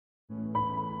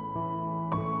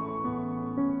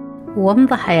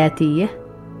ومضة حياتية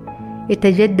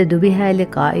يتجدد بها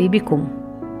لقائي بكم،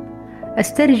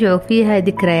 أسترجع فيها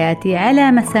ذكرياتي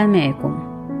على مسامعكم،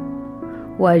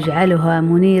 وأجعلها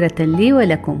منيرة لي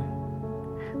ولكم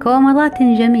كومضات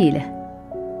جميلة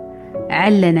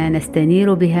علنا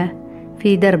نستنير بها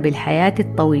في درب الحياة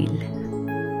الطويل.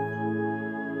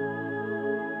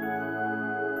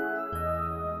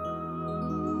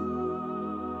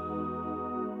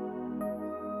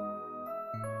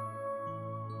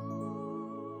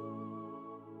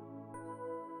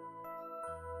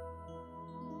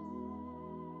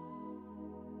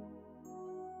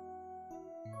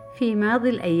 في ماضي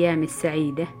الأيام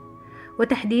السعيدة،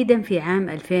 وتحديدا في عام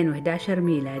 2011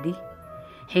 ميلادي،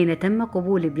 حين تم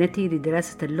قبول ابنتي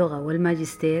لدراسة اللغة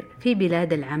والماجستير في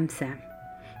بلاد العم سام.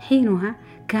 حينها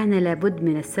كان لابد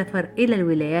من السفر إلى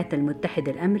الولايات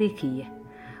المتحدة الأمريكية،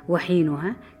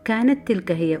 وحينها كانت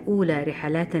تلك هي أولى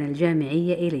رحلاتنا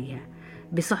الجامعية إليها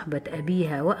بصحبة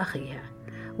أبيها وأخيها،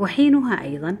 وحينها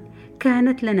أيضا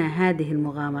كانت لنا هذه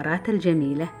المغامرات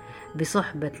الجميلة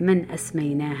بصحبة من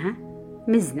أسميناها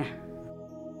مزنة.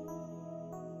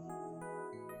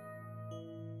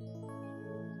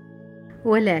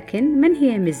 ولكن من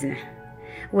هي مزنة؟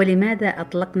 ولماذا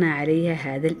أطلقنا عليها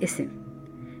هذا الاسم؟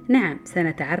 نعم،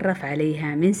 سنتعرف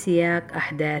عليها من سياق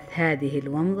أحداث هذه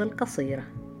الومضة القصيرة.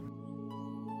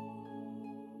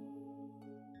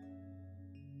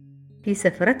 في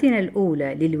سفرتنا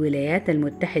الأولى للولايات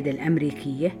المتحدة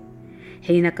الأمريكية،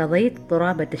 حين قضيت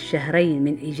قرابة الشهرين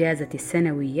من إجازتي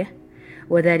السنوية،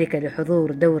 وذلك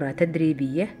لحضور دورة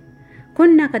تدريبية،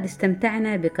 كنا قد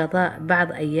استمتعنا بقضاء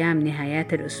بعض أيام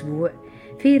نهايات الأسبوع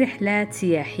في رحلات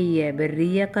سياحية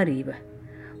برية قريبة،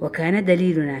 وكان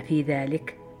دليلنا في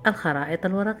ذلك الخرائط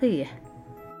الورقية.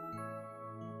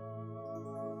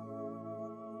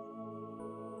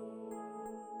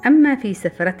 أما في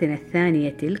سفرتنا الثانية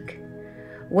تلك،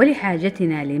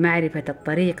 ولحاجتنا لمعرفة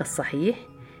الطريق الصحيح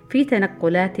في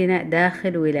تنقلاتنا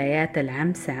داخل ولايات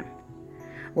العم سام،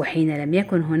 وحين لم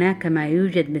يكن هناك ما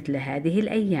يوجد مثل هذه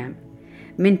الأيام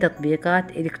من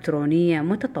تطبيقات إلكترونية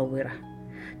متطورة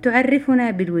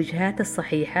تعرفنا بالوجهات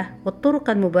الصحيحة والطرق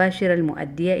المباشرة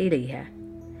المؤدية إليها،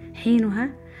 حينها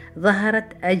ظهرت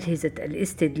أجهزة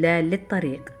الاستدلال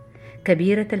للطريق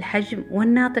كبيرة الحجم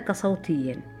والناطقة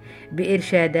صوتيا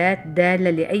بإرشادات دالة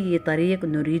لأي طريق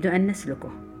نريد أن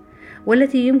نسلكه،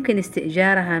 والتي يمكن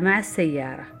استئجارها مع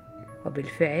السيارة،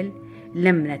 وبالفعل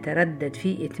لم نتردد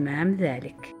في إتمام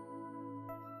ذلك.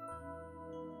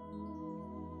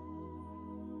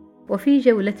 وفي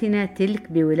جولتنا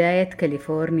تلك بولاية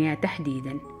كاليفورنيا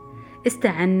تحديدا،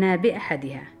 استعنا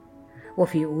بأحدها،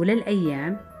 وفي أولى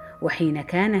الأيام، وحين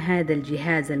كان هذا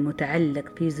الجهاز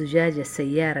المتعلق في زجاج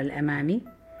السيارة الأمامي،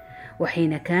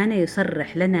 وحين كان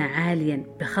يصرح لنا عاليا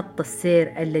بخط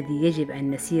السير الذي يجب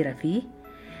أن نسير فيه،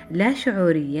 لا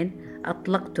شعوريا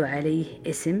أطلقت عليه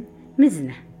اسم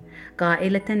مزنة،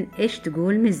 قائلة إيش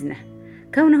تقول مزنة،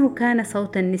 كونه كان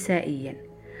صوتا نسائيا،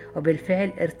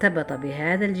 وبالفعل ارتبط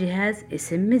بهذا الجهاز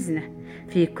اسم مزنة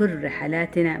في كل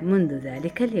رحلاتنا منذ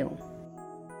ذلك اليوم.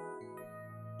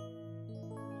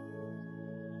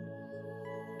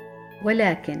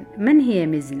 ولكن من هي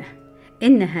مزنة؟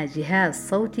 إنها جهاز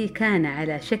صوتي كان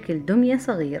على شكل دمية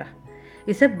صغيرة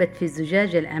يثبت في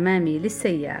الزجاج الأمامي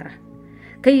للسيارة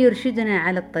كي يرشدنا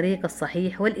على الطريق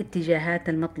الصحيح والاتجاهات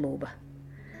المطلوبة.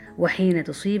 وحين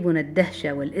تصيبنا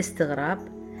الدهشة والاستغراب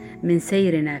من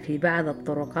سيرنا في بعض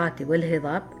الطرقات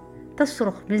والهضاب،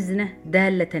 تصرخ مزنة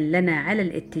دالة لنا على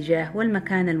الاتجاه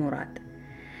والمكان المراد.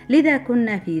 لذا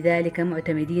كنا في ذلك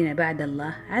معتمدين بعد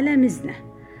الله على مزنة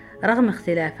رغم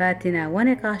اختلافاتنا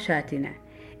ونقاشاتنا،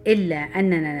 إلا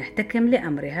أننا نحتكم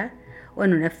لأمرها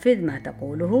وننفذ ما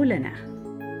تقوله لنا.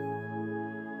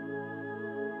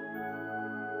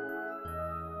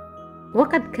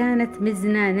 وقد كانت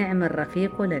مزنة نعم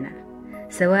الرفيق لنا،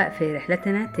 سواء في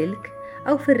رحلتنا تلك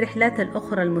أو في الرحلات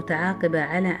الأخرى المتعاقبة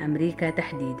على أمريكا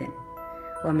تحديدا.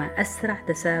 وما أسرع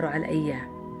تسارع الأيام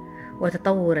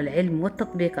وتطور العلم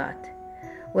والتطبيقات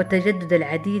وتجدد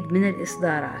العديد من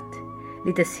الإصدارات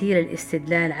لتسهيل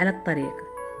الاستدلال على الطريق،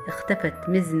 اختفت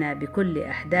مزنة بكل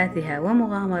أحداثها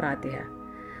ومغامراتها،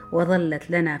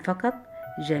 وظلت لنا فقط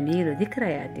جميل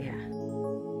ذكرياتها.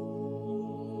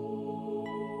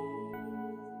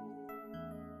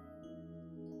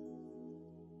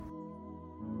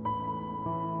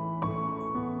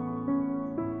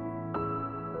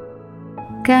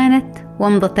 كانت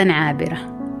ومضة عابرة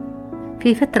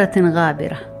في فترة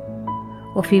غابرة،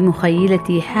 وفي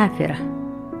مخيلتي حافرة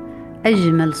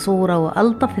أجمل صورة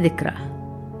وألطف ذكرى،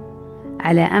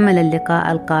 على أمل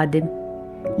اللقاء القادم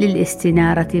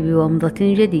للاستنارة بومضة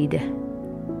جديدة.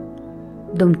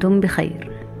 دمتم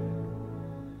بخير.